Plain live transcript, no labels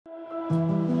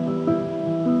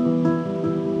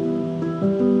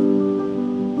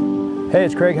Hey,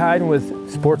 it's Craig Hyden with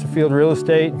Sports and Field Real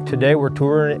Estate. Today we're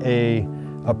touring a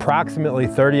approximately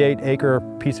 38-acre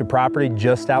piece of property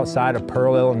just outside of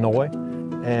Pearl, Illinois.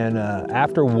 And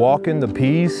after walking the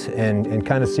piece and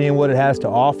kind of seeing what it has to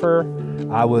offer,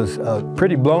 I was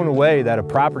pretty blown away that a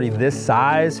property this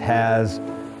size has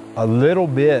a little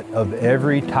bit of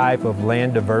every type of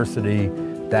land diversity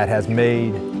that has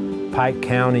made Pike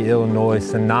County, Illinois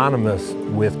synonymous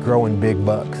with growing big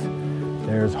bucks.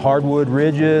 There's hardwood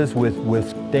ridges with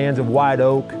stands of white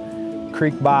oak,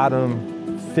 creek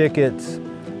bottom, thickets,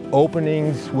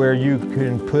 openings where you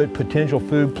can put potential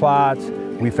food plots.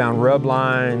 We found rub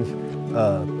lines,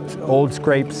 old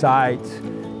scrape sites,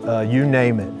 you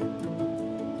name it.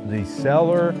 The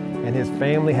seller and his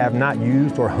family have not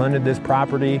used or hunted this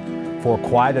property for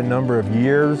quite a number of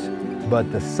years, but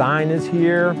the sign is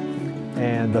here,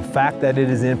 and the fact that it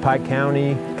is in Pike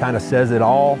County kind of says it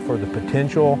all for the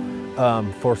potential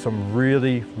for some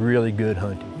really, really good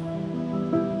hunting.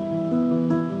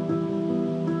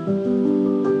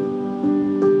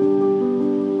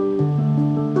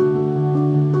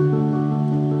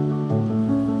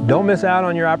 Don't miss out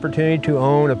on your opportunity to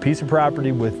own a piece of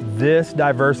property with this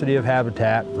diversity of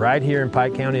habitat right here in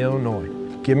Pike County, Illinois.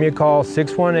 Give me a call,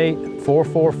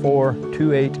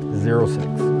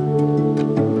 618-444-2806.